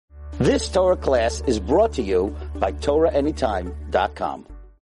This Torah class is brought to you by TorahAnytime.com.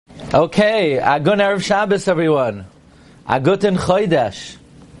 Okay, Agun Erev Shabbos, everyone. Aguten Chodesh.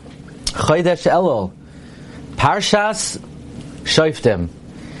 Chodesh Elul. Parshas Shoftim.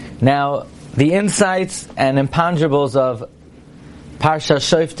 Now, the insights and imponderables of Parshas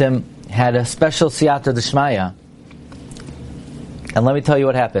Shoftim had a special siyata d'shmaya. And let me tell you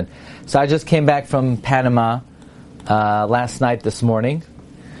what happened. So I just came back from Panama last night, this morning,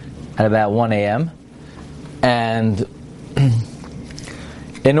 at about 1 a.m. And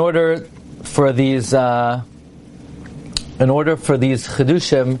in order for these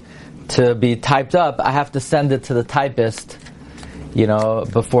chidushim to be typed up, I have to send it to the typist,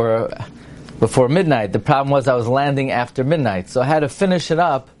 before midnight. The problem was I was landing after midnight, so I had to finish it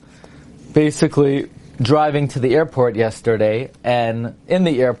up, basically driving to the airport yesterday, and in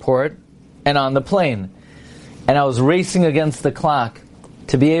the airport, and on the plane. And I was racing against the clock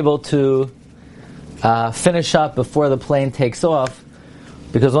to be able to finish up before the plane takes off,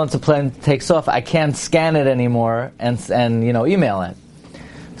 because once the plane takes off, I can't scan it anymore and email it.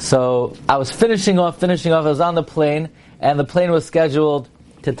 So I was finishing off. I was on the plane, and the plane was scheduled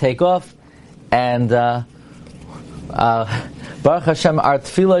to take off. And Baruch Hashem, our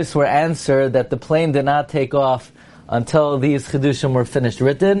tefillos were answered that the plane did not take off until these chidushim were finished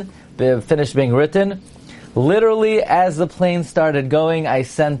being written. Literally, as the plane started going, I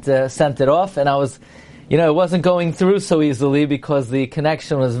sent it off, and I was, it wasn't going through so easily because the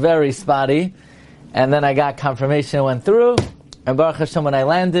connection was very spotty. And then I got confirmation it went through, and Baruch Hashem, when I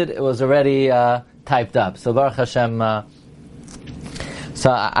landed, it was already typed up. So Baruch Hashem. So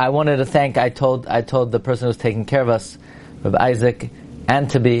I wanted to thank. I told the person who was taking care of us, Rabbi Isaac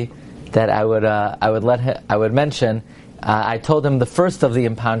Antaby, that I would mention. I told him the first of the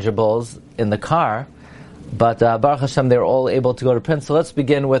imponderables in the car. But Baruch Hashem, they were all able to go to print. So let's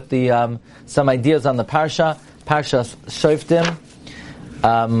begin with the some ideas on the Parshas Shoftim.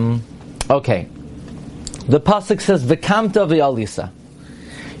 Okay. The pasuk says, "V'kamta v'alisa."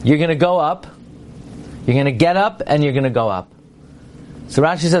 You're going to go up, you're going to get up, and you're going to go up. So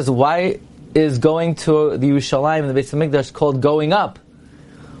Rashi says, why is going to the Yerushalayim, the Beis Hamikdash, called going up?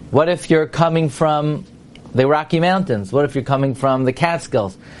 What if you're coming from the Rocky Mountains? What if you're coming from the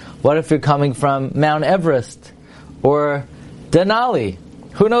Catskills? What if you're coming from Mount Everest or Denali?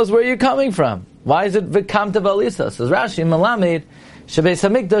 Who knows where you're coming from? Why is it V'kamta v'alisa? Says Rashi, Melamed, Shebeis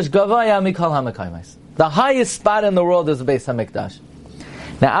Hamikdash gavaya mikol hamakaymes. The highest spot in the world is the Beis Hamikdash.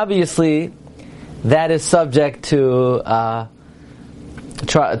 Now, obviously, that is subject to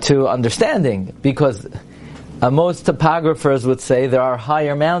understanding, because most topographers would say there are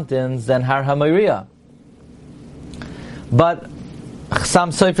higher mountains than Har HaMoriah. But Sam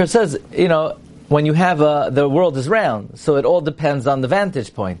Sofer says, when you have the world is round, so it all depends on the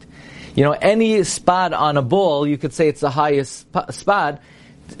vantage point. Any spot on a ball, you could say it's the highest spot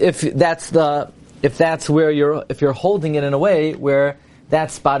if you're holding it in a way where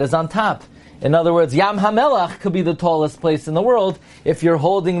that spot is on top. In other words, Yam HaMelach could be the tallest place in the world if you're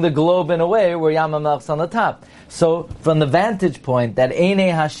holding the globe in a way where Yam HaMelach's on the top. So, from the vantage point that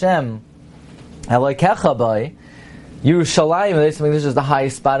Einei Hashem Elokecha Bai, Yerushalayim, this is the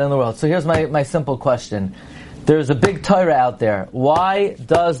highest spot in the world. So here's my simple question. There's a big Torah out there. Why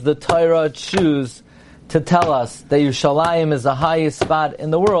does the Torah choose to tell us that Yerushalayim is the highest spot in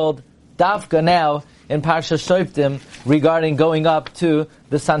the world, Dafka now, in Parshas Shoftim, regarding going up to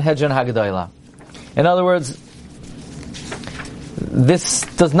the Sanhedrin Hagdolah? In other words, this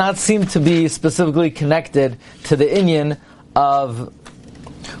does not seem to be specifically connected to the inyan of,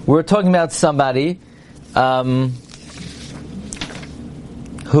 we're talking about somebody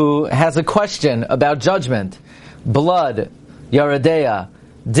who has a question about judgment, blood, Yaredeya,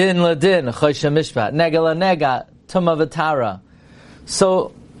 din ladin, choshe mishpat, nega la nega, tuma v'tara.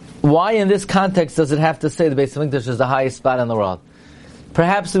 So, why in this context does it have to say the Beis Hamikdash is the highest spot in the world?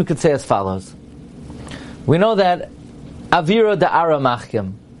 Perhaps we could say as follows. We know that Avira da'ara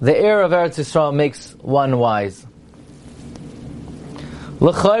machkim, the air of Eretz Yisrael, makes one wise.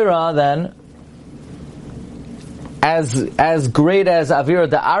 L'chayra, then, as great as Avira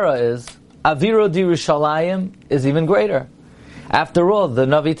da'ara is, Avira d'Yerushalayim is even greater. After all, the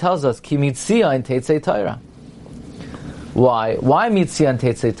Navi tells us, Ki mitzia in Teitzei Torah. Why? Why mitzia in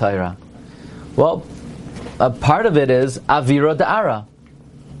Teitzei Torah? Well, a part of it is Avira da'ara.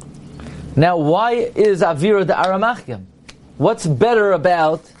 Now, why is Avira da'ara machkim? What's better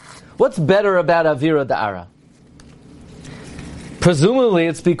about Avira da'ara? Presumably,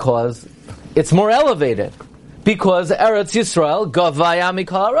 it's because it's more elevated. Because Eretz Yisrael gavaya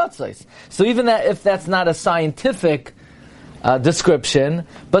mikol haratzos. So even if that's not a scientific description,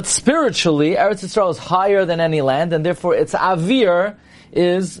 but spiritually, Eretz Yisrael is higher than any land, and therefore its avir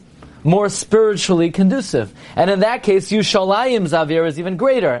is more spiritually conducive. And in that case, Yushalayim's avir is even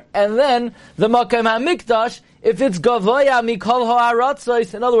greater. And then, the Makom HaMikdash, if it's Gavoya Mikol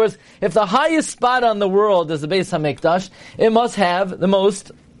Ha'aratzos, in other words, if the highest spot on the world is the Beis HaMikdash, it must have the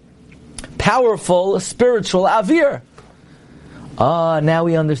most powerful spiritual avir. Now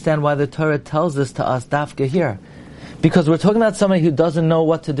we understand why the Torah tells this to us, dafka here. Because we're talking about somebody who doesn't know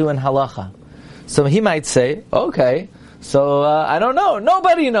what to do in halacha. So he might say, okay, so I don't know,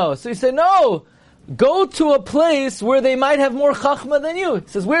 nobody knows. So you say, no, go to a place where they might have more chachma than you. He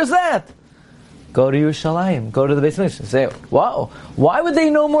says, where's that? Go to Yerushalayim, go to the Beis Hamikdash. Say, wow, why would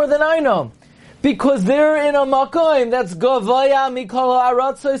they know more than I know? Because they're in a makom that's Gavaya Mikol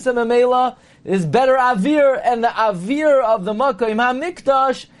Ha'aratzos and Memela is better avir, and the avir of the makom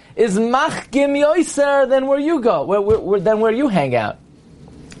HaMikdash is machgim yoiser than where you go, than where you hang out.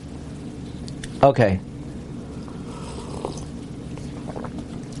 Okay.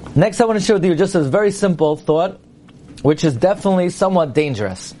 Next I want to share with you just a very simple thought, which is definitely somewhat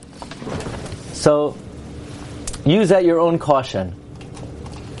dangerous. So, use at your own caution.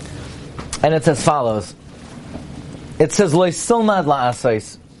 And it's as follows. It says, Lo silmad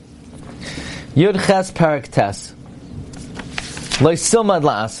la'asais. Yud ches parak tes. Lo silmad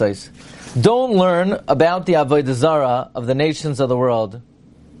la'asais. Don't learn about the avodah zarah of the nations of the world.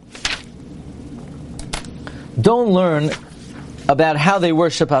 Don't learn about how they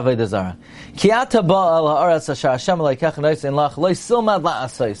worship avodah zarah. Ki ata ba'al ha'aretz asher Hashem Elokecha nosen lach lo silmad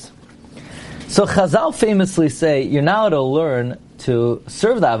la'asais. So Chazal famously say, you're not allowed to learn to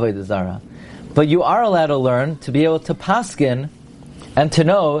serve the avodah zarah, but you are allowed to learn to be able to paskin and to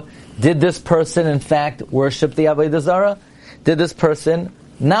know, did this person in fact worship the avodah zarah? Did this person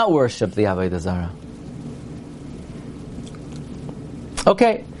not worship the avodah zarah?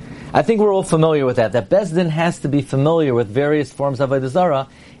 Okay, I think we're all familiar with that. That Beis Din has to be familiar with various forms of avodah zarah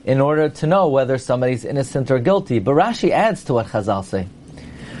in order to know whether somebody's innocent or guilty. But Rashi adds to what Chazal say.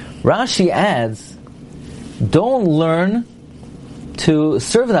 Rashi adds, don't learn to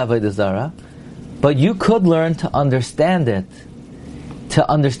serve the avodah zarah, but you could learn to understand it, to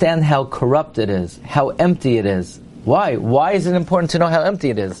understand how corrupt it is, how empty it is. Why? Why is it important to know how empty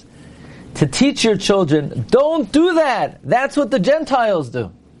it is? To teach your children, don't do that. That's what the Gentiles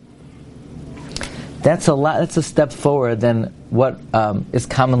do. That's a step forward than what is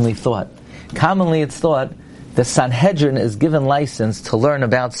commonly thought. Commonly it's thought the Sanhedrin is given license to learn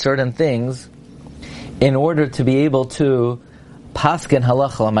about certain things in order to be able to paskin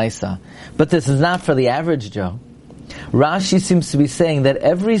halacha l'maisa. But this is not for the average Joe. Rashi seems to be saying that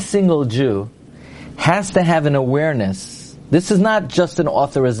every single Jew has to have an awareness. This is not just an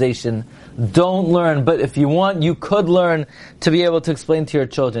authorization. Don't learn, but if you want, you could learn to be able to explain to your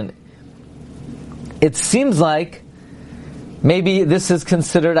children. It seems like maybe this is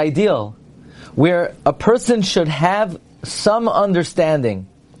considered ideal, where a person should have some understanding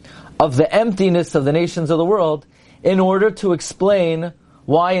of the emptiness of the nations of the world in order to explain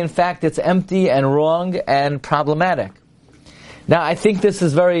why in fact it's empty and wrong and problematic. Now I think this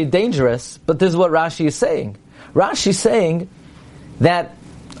is very dangerous, but this is what Rashi is saying. Rashi is saying that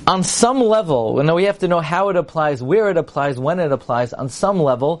on some level, we have to know how it applies, where it applies, when it applies, on some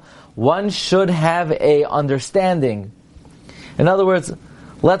level, one should have a understanding. In other words,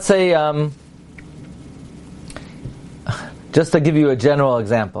 let's say, just to give you a general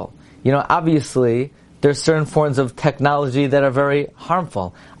example, obviously, there's certain forms of technology that are very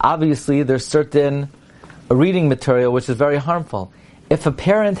harmful. Obviously, there's certain reading material which is very harmful. If a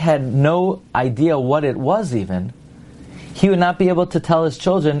parent had no idea what it was even, he would not be able to tell his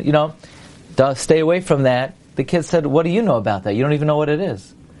children, stay away from that. The kid said, what do you know about that? You don't even know what it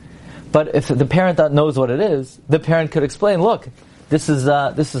is. But if the parent knows what it is, the parent could explain, look, this is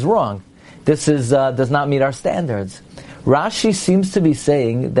wrong. This does not meet our standards. Rashi seems to be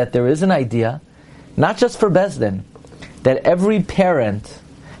saying that there is an idea, not just for Beis Din, that every parent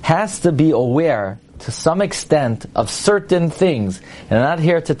has to be aware to some extent of certain things. And I'm not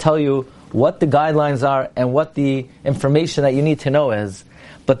here to tell you what the guidelines are and what the information that you need to know is.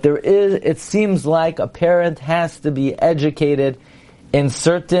 But it seems like a parent has to be educated in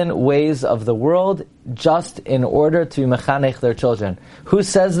certain ways of the world just in order to mechanech their children. Who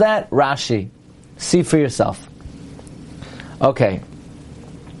says that? Rashi. See for yourself. Okay.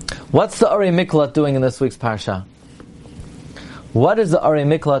 What's the Ari Miklat doing in this week's Parsha? What is the Ari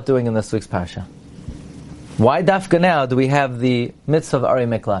Miklat doing in this week's Parsha? Why dafka now do we have the mitzvah of Ari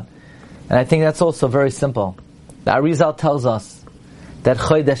Miklat? And I think that's also very simple. The Arizal tells us that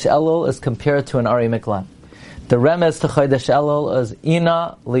Chodesh Elul is compared to an Ari Miklat. The remez to Chodesh Elul is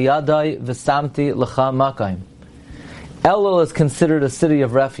Ina liyadai v'samti l'cha makayim. Elul is considered a city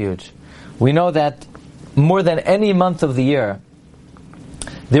of refuge. We know that more than any month of the year,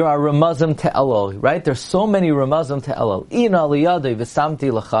 there are ramazim to Elul, right? There's so many ramazim to Elul. Ina liyadai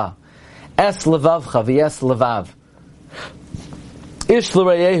v'samti l'cha. Es levavcha v'yes levav. Ish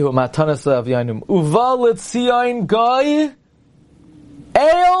l'rayehu matanas le'avyanum. Uva l'tziyayin gai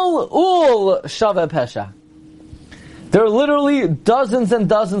el ul shave pesha. There are literally dozens and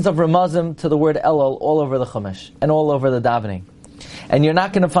dozens of ramazim to the word Elul all over the Chumash and all over the davening. And you're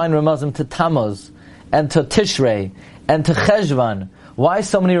not going to find ramazim to Tammuz and to Tishrei and to Cheshvan. Why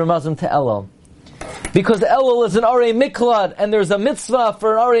so many ramazim to Elul? Because Elul is an Arei Miklat, and there's a mitzvah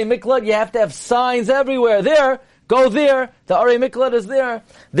for an Arei Miklat. You have to have signs everywhere. There, go there. The Arei Miklat is there.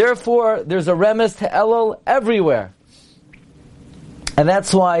 Therefore, there's a remez to Elul everywhere. And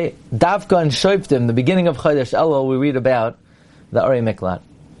that's why Davka and Shoftim, the beginning of Chodesh Elul, we read about the Arei Miklat.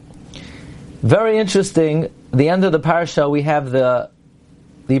 Very interesting. The end of the parsha, we have the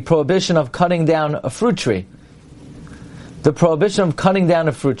prohibition of cutting down a fruit tree. The prohibition of cutting down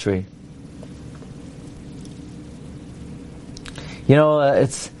a fruit tree. You know,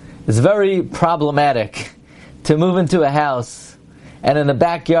 it's very problematic to move into a house and in the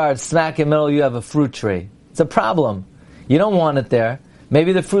backyard, smack in the middle, you have a fruit tree. It's a problem. You don't want it there.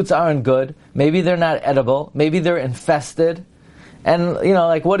 Maybe the fruits aren't good. Maybe they're not edible. Maybe they're infested. And,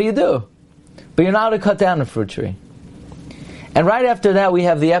 what do you do? But you're not to cut down a fruit tree. And right after that, we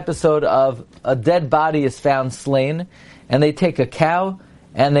have the episode of a dead body is found slain, and they take a cow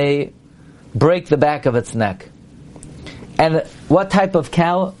and they break the back of its neck. And what type of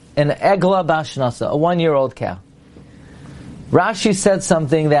cow? An egla bashnasa, a 1-year-old cow. Rashi said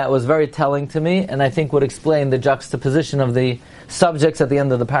something that was very telling to me, and I think would explain the juxtaposition of the subjects at the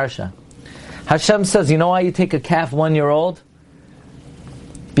end of the parsha. Hashem says, you know why you take a calf 1-year-old?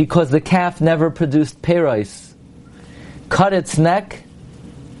 Because the calf never produced peiros. Cut its neck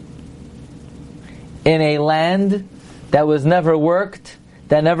in a land that was never worked,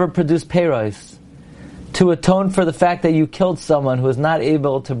 that never produced peiros, to atone for the fact that you killed someone who was not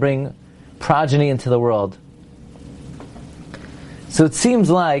able to bring progeny into the world. So it seems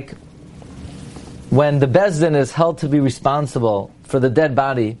like when the Beis Din is held to be responsible for the dead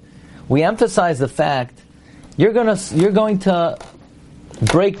body, we emphasize the fact you're going to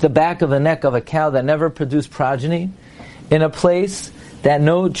break the back of the neck of a cow that never produced progeny in a place that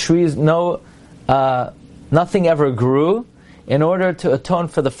no trees, nothing ever grew, in order to atone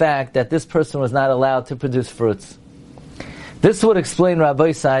for the fact that this person was not allowed to produce fruits. This would explain,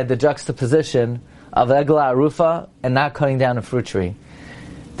 Rabbi Side, the juxtaposition of Egla Arufa and not cutting down a fruit tree.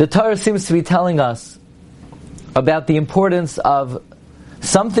 The Torah seems to be telling us about the importance of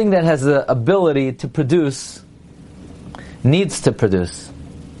something that has the ability to produce, needs to produce,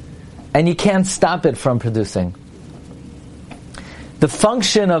 and you can't stop it from producing. The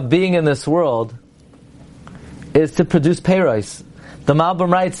function of being in this world is to produce peiros. The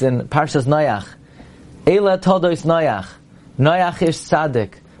Malbim writes in Parshas Noach, Eila todos Noach, Noach ish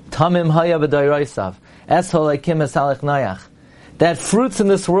tzadik, Tamim haya b'dayroisav, es holakim es halach Noach. That fruits in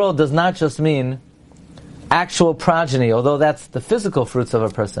this world does not just mean actual progeny, although that's the physical fruits of a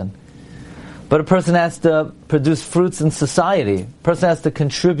person. But a person has to produce fruits in society. A person has to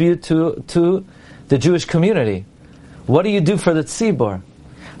contribute to the Jewish community. What do you do for the tzibur?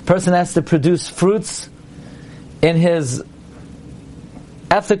 A person has to produce fruits in his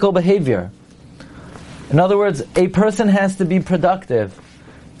ethical behavior. In other words, a person has to be productive.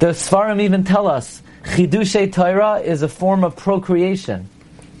 The Sfarim even tell us, Chidushei Torah is a form of procreation.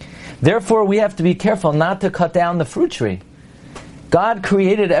 Therefore, we have to be careful not to cut down the fruit tree. God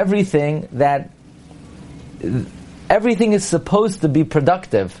created everything is supposed to be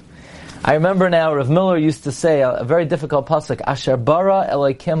productive. I remember now, Rav Miller used to say a very difficult pasuk, Asher bara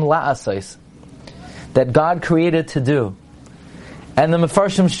Elokim la'asos, that God created to do. And the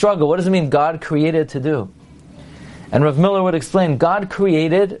Mefarshim struggle. What does it mean, God created to do? And Rav Miller would explain, God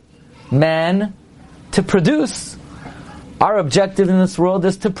created man to produce. Our objective in this world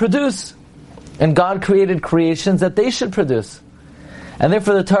is to produce. And God created creations that they should produce. And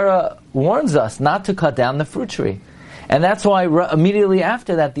therefore the Torah warns us not to cut down the fruit tree. And that's why immediately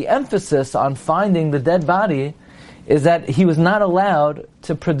after that, the emphasis on finding the dead body is that he was not allowed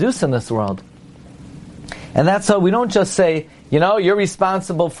to produce in this world. And that's how we don't just say, you're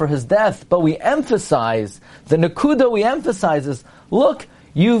responsible for his death, but we emphasize, the nakuda we emphasize is, look,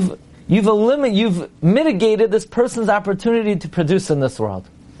 you've mitigated this person's opportunity to produce in this world.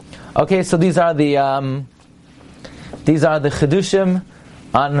 Okay, so these are the chidushim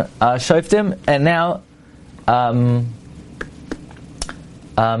on Shoftim, and now some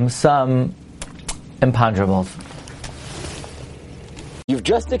imponderables. You've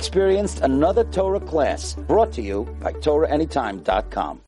just experienced another Torah class brought to you by TorahAnytime.com.